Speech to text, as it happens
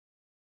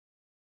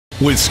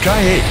With Sky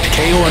 8,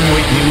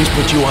 KOM8 News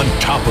puts you on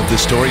top of the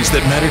stories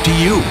that matter to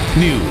you.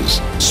 News,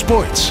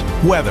 sports,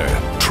 weather,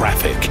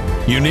 traffic,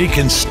 unique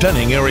and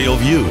stunning aerial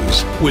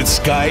views. With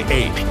Sky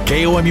 8,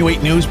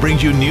 KOMU8 News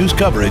brings you news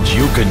coverage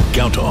you can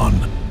count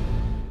on.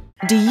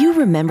 Do you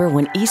remember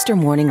when Easter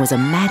morning was a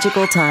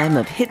magical time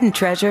of hidden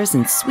treasures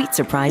and sweet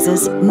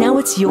surprises? Now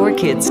it's your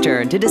kids'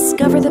 turn to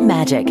discover the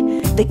magic.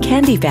 The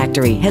Candy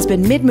Factory has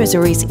been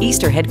Mid-Missouri's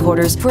Easter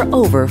headquarters for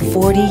over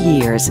 40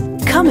 years.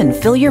 Come and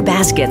fill your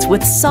baskets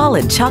with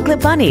solid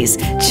chocolate bunnies,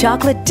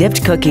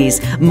 chocolate-dipped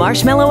cookies,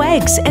 marshmallow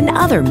eggs, and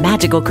other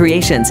magical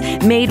creations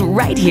made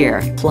right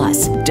here.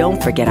 Plus,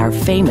 don't forget our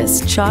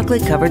famous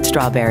chocolate-covered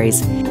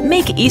strawberries.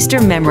 Make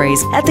Easter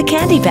memories at the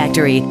Candy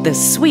Factory, the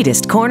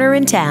sweetest corner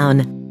in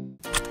town.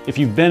 If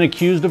you've been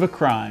accused of a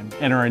crime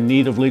and are in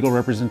need of legal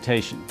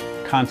representation,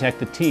 contact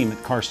the team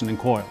at Carson &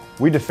 Coyle.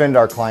 We defend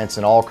our clients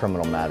in all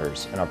criminal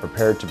matters and are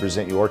prepared to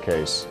present your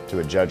case to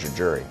a judge or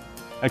jury.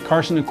 At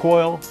Carson &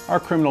 Coyle, our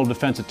criminal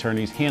defense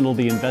attorneys handle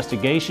the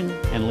investigation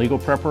and legal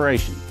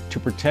preparation to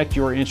protect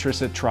your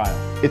interests at trial.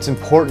 It's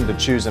important to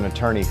choose an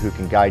attorney who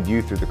can guide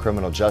you through the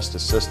criminal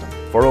justice system.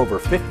 For over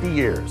 50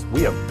 years,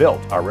 we have built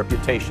our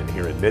reputation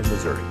here in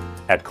Mid-Missouri.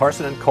 At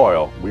Carson &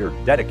 Coyle, we are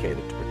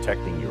dedicated to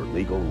protecting your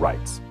legal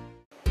rights.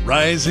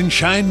 Rise and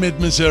shine,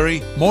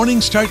 Mid-Missouri.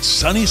 Morning starts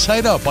sunny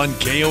side up on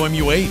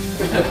KOMU8.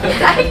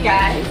 Hi,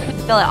 guys.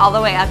 Fill it all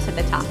the way up to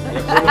the top.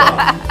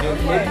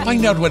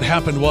 Find out what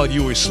happened while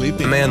you were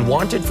sleeping. A man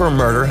wanted for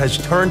murder has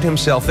turned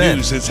himself in.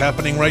 News that's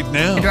happening right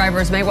now. The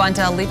drivers may want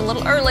to leave a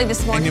little early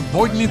this morning. And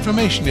important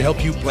information to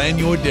help you plan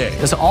your day.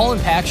 This all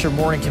impacts your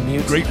morning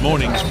commute. Great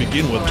mornings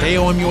begin with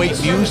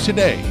KOMU8 News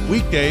Today,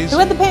 weekdays. Who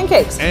had the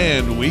pancakes?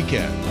 And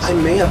weekends. I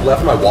may have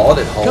left my wallet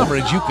at home.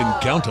 Coverage you can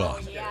count on.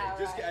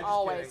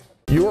 Always.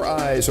 Your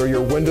eyes are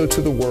your window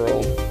to the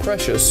world,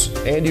 precious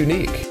and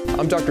unique.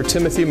 I'm Dr.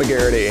 Timothy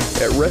McGarrity.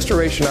 At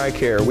Restoration Eye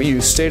Care, we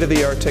use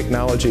state-of-the-art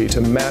technology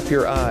to map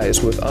your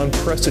eyes with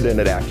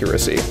unprecedented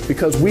accuracy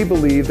because we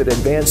believe that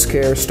advanced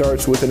care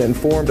starts with an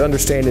informed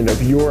understanding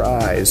of your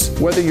eyes.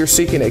 Whether you're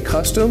seeking a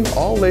custom,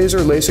 all-laser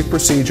LASIK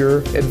procedure,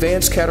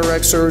 advanced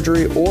cataract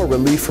surgery, or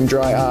relief from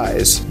dry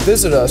eyes,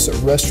 visit us at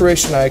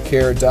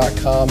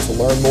restorationeyecare.com to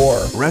learn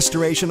more.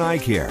 Restoration Eye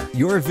Care,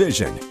 your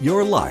vision,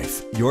 your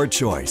life, your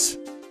choice.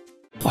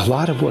 A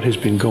lot of what has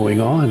been going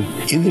on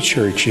in the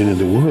church and in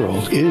the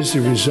world is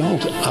the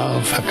result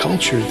of a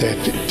culture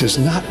that does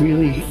not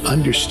really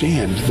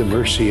understand the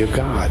mercy of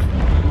God.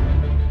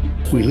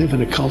 We live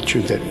in a culture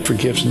that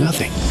forgives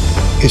nothing.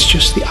 It's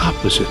just the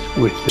opposite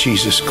with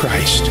Jesus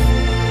Christ.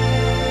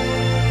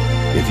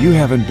 If you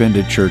haven't been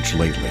to church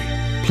lately,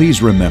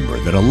 please remember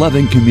that a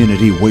loving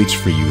community waits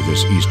for you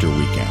this Easter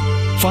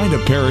weekend. Find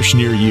a parish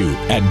near you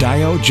at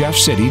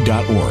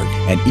diojeffcity.org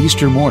and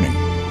Easter morning,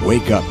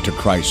 wake up to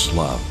Christ's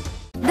love.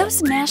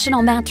 Those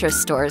national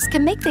mattress stores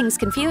can make things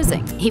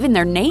confusing. Even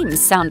their names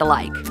sound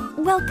alike.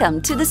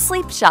 Welcome to the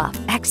Sleep Shop.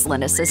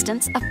 Excellent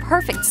assistance, a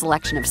perfect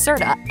selection of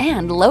Serta,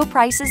 and low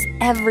prices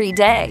every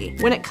day.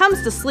 When it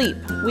comes to sleep,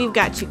 we've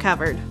got you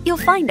covered. You'll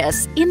find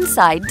us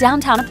inside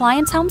Downtown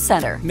Appliance Home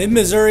Center.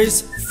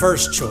 Mid-Missouri's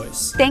first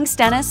choice. Thanks,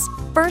 Dennis.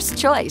 First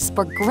choice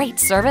for great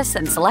service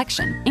and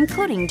selection,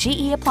 including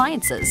GE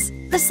appliances.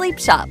 The Sleep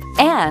Shop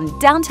and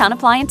Downtown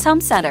Appliance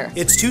Home Center.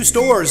 It's 2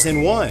 stores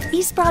in one.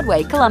 East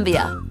Broadway,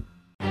 Columbia.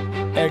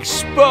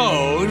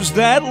 Expose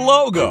that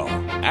logo.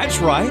 That's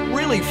right,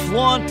 really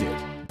flaunt it.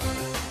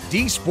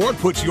 D-Sport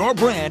puts your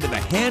brand in the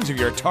hands of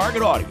your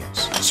target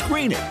audience.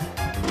 Screen it,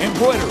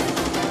 embroider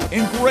it,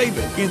 engrave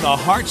it in the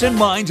hearts and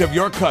minds of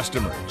your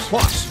customers.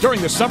 Plus,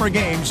 during the summer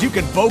games, you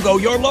can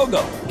BOGO your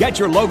logo. Get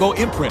your logo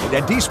imprinted,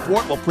 and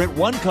D-Sport will print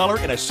one color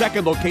in a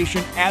second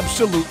location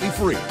absolutely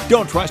free.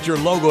 Don't trust your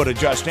logo to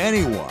just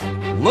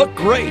anyone. Look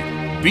great,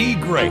 be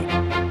great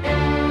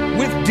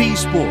with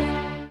D-Sport.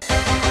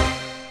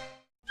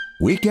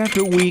 Week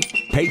after week,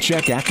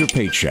 paycheck after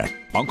paycheck,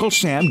 Uncle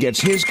Sam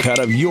gets his cut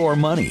of your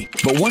money.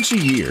 But once a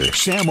year,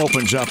 Sam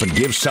opens up and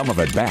gives some of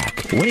it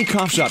back. When he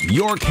coughs up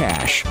your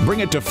cash, bring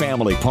it to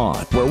Family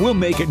Pawn, where we'll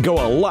make it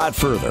go a lot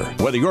further.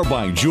 Whether you're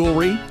buying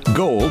jewelry,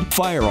 gold,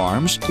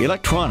 firearms,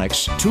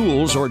 electronics,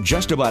 tools, or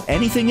just about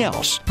anything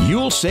else,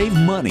 you'll save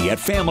money at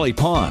Family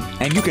Pawn,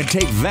 and you can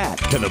take that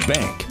to the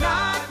bank.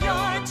 Not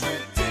your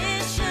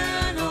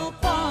traditional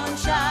pawn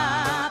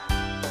shop,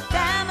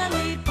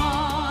 Family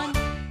Pawn.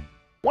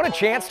 Want a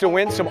chance to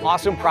win some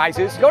awesome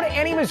prizes? Go to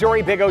any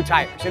Missouri Big O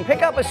Tires and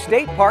pick up a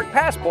state park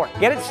passport.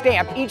 Get it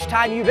stamped each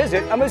time you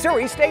visit a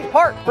Missouri state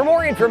park. For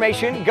more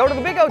information, go to the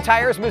Big O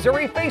Tires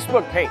Missouri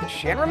Facebook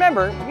page. And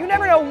remember, you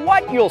never know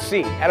what you'll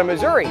see at a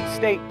Missouri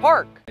state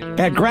park.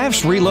 At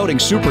Graf's Reloading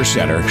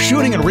Supercenter,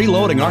 shooting and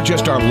reloading aren't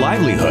just our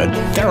livelihood,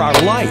 they're our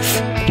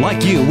life.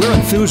 Like you, we're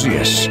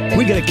enthusiasts.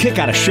 We get a kick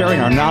out of sharing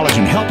our knowledge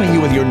and helping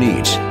you with your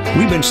needs.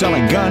 We've been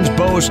selling guns,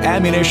 bows,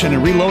 ammunition,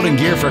 and reloading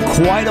gear for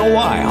quite a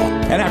while.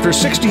 And after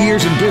 60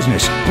 years in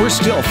business, we're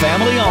still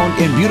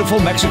family-owned in beautiful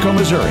Mexico,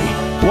 Missouri.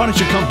 Why don't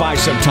you come by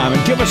sometime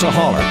and give us a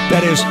holler?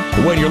 That is,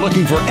 when you're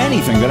looking for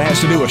anything that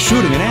has to do with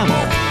shooting and ammo.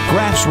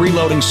 Graf's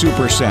Reloading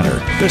Supercenter,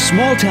 the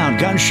small-town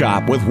gun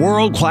shop with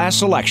world-class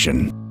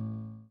selection.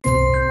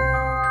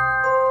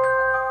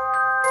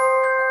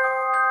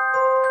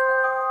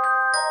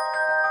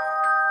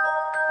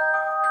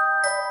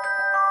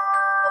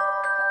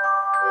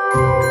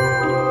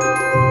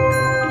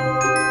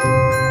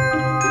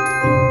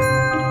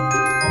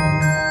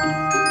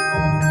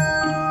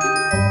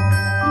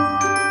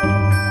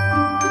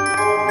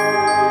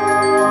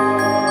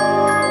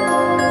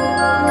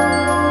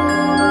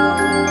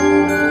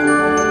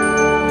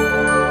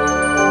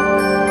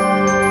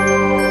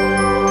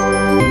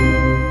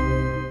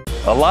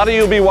 A lot of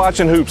you will be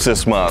watching hoops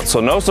this month,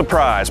 so no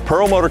surprise,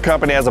 Pearl Motor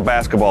Company has a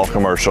basketball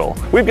commercial.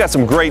 We've got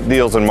some great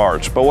deals in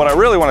March, but what I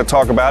really want to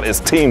talk about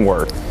is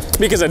teamwork.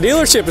 Because a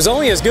dealership is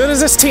only as good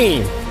as its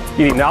team.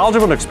 You need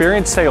knowledgeable and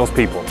experienced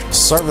salespeople.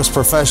 Service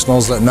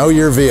professionals that know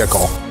your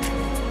vehicle.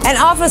 An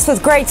office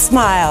with great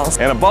smiles.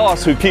 And a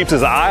boss who keeps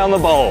his eye on the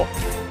ball.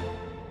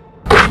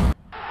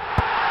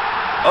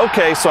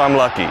 Okay, so I'm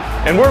lucky.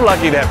 And we're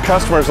lucky to have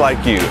customers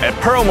like you at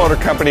Pearl Motor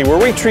Company,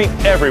 where we treat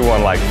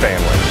everyone like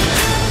family.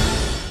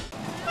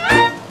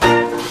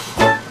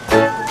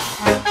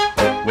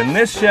 When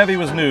this Chevy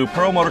was new,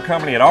 Pearl Motor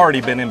Company had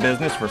already been in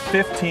business for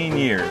 15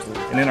 years.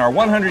 And in our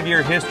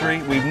 100-year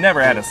history, we've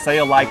never had a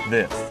sale like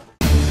this.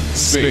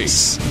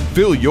 Space.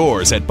 Fill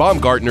yours at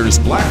Baumgartner's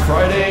Black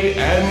Friday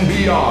and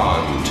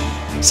beyond.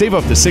 Save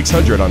up to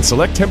 $600 on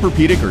select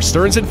Tempur-Pedic or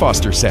Stearns &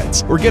 Foster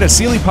sets, or get a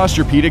Sealy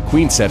Posturepedic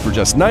Queen set for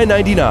just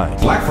 $9.99.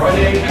 Black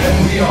Friday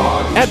and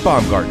beyond at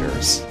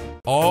Baumgartner's.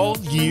 All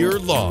year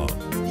long,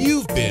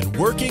 you've been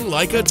working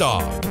like a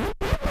dog.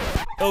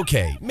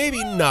 Okay,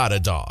 maybe not a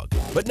dog,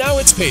 but now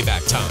it's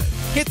payback time.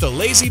 Hit the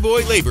Lazy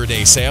Boy Labor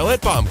Day sale at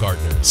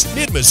Baumgartner's,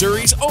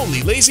 Mid-Missouri's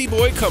only Lazy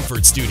Boy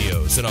Comfort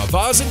Studios in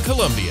Avaz and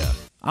Columbia.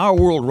 Our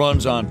world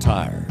runs on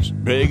tires,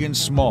 big and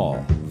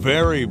small,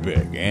 very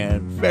big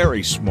and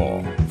very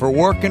small, for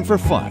work and for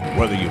fun,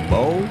 whether you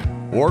mow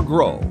or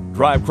grow,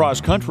 drive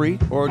cross-country,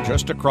 or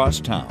just across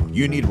town.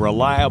 You need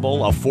reliable,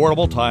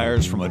 affordable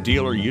tires from a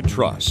dealer you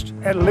trust.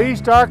 At Lee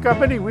Star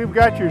Company, we've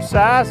got your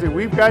size and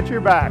we've got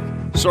your back.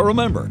 So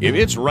remember, if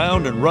it's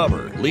round and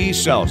rubber, Lee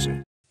sells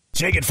it.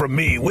 Take it from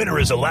me, winter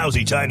is a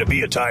lousy time to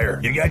be a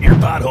tire. You got your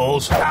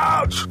potholes,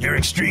 ouch, your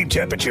extreme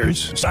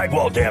temperatures,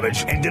 sidewall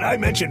damage, and did I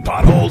mention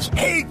potholes?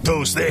 Hate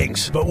those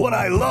things. But what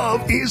I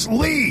love is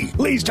Lee.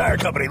 Lee's Tire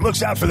Company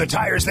looks out for the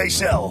tires they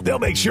sell. They'll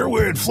make sure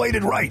we're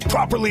inflated right,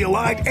 properly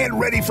aligned, and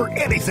ready for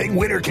anything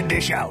winter can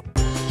dish out.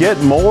 Get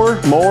more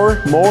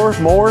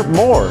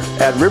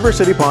at River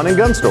City Pawn and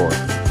Gun Store.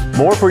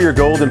 More for your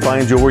gold and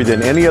fine jewelry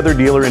than any other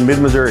dealer in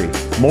mid-Missouri.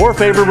 More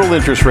favorable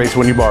interest rates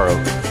when you borrow.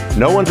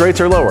 No one's rates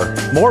are lower.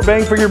 More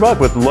bang for your buck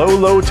with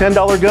low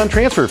 $10 gun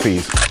transfer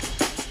fees.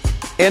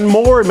 And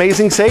more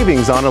amazing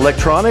savings on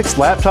electronics,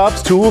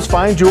 laptops, tools,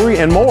 fine jewelry,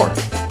 and more.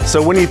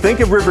 So when you think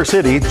of River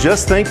City,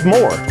 just think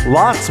more.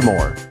 Lots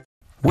more.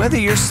 Whether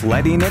you're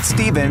sledding at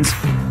Stevens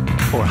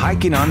or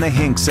hiking on the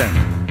Hinkson,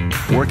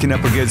 working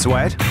up a good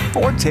sweat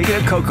or taking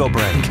a cocoa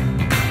break,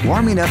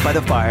 warming up by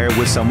the fire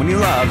with someone you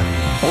love,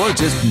 or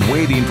just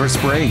waiting for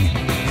spring,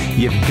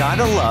 you've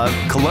gotta love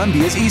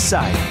Columbia's East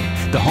Side,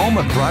 the home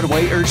of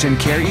Broadway Urgent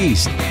Care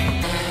East.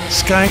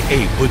 Sky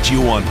 8 puts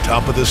you on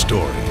top of the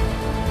story.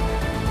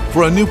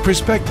 For a new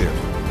perspective,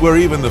 where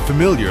even the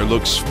familiar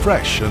looks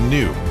fresh and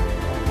new.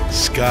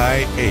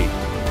 Sky 8,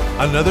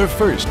 another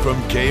first from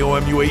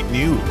KOMU 8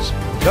 News.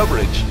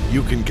 Coverage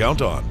you can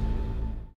count on.